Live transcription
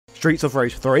Streets of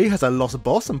Rage 3 has a lost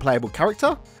boss and playable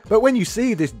character, but when you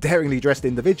see this daringly dressed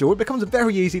individual, it becomes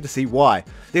very easy to see why.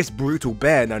 This brutal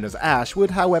bear known as Ash would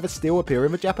however still appear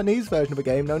in the Japanese version of a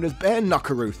game known as Bear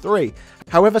Knuckaroo 3.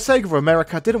 However, Sega of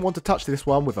America didn't want to touch this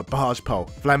one with a barge pole.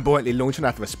 Flamboyantly launching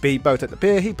out of a speedboat at the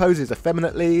pier, he poses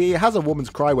effeminately, he has a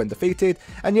woman's cry when defeated,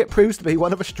 and yet proves to be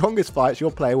one of the strongest fights your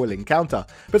player will encounter.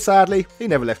 But sadly, he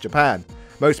never left Japan.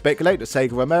 Most speculate that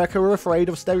Sega of America were afraid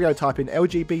of stereotyping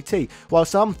LGBT, while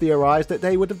some theorise that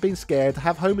they would have been scared to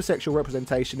have homosexual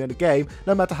representation in a game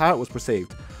no matter how it was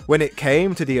perceived. When it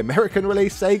came to the American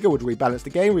release, Sega would rebalance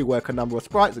the game, rework a number of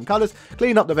sprites and colours,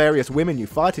 clean up the various women you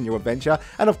fight in your adventure,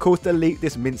 and of course delete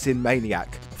this mincing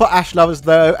maniac. For Ash lovers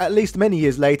though, at least many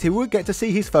years later we would get to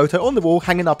see his photo on the wall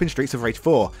hanging up in Streets of Rage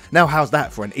 4. Now how's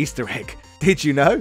that for an Easter egg? Did you know?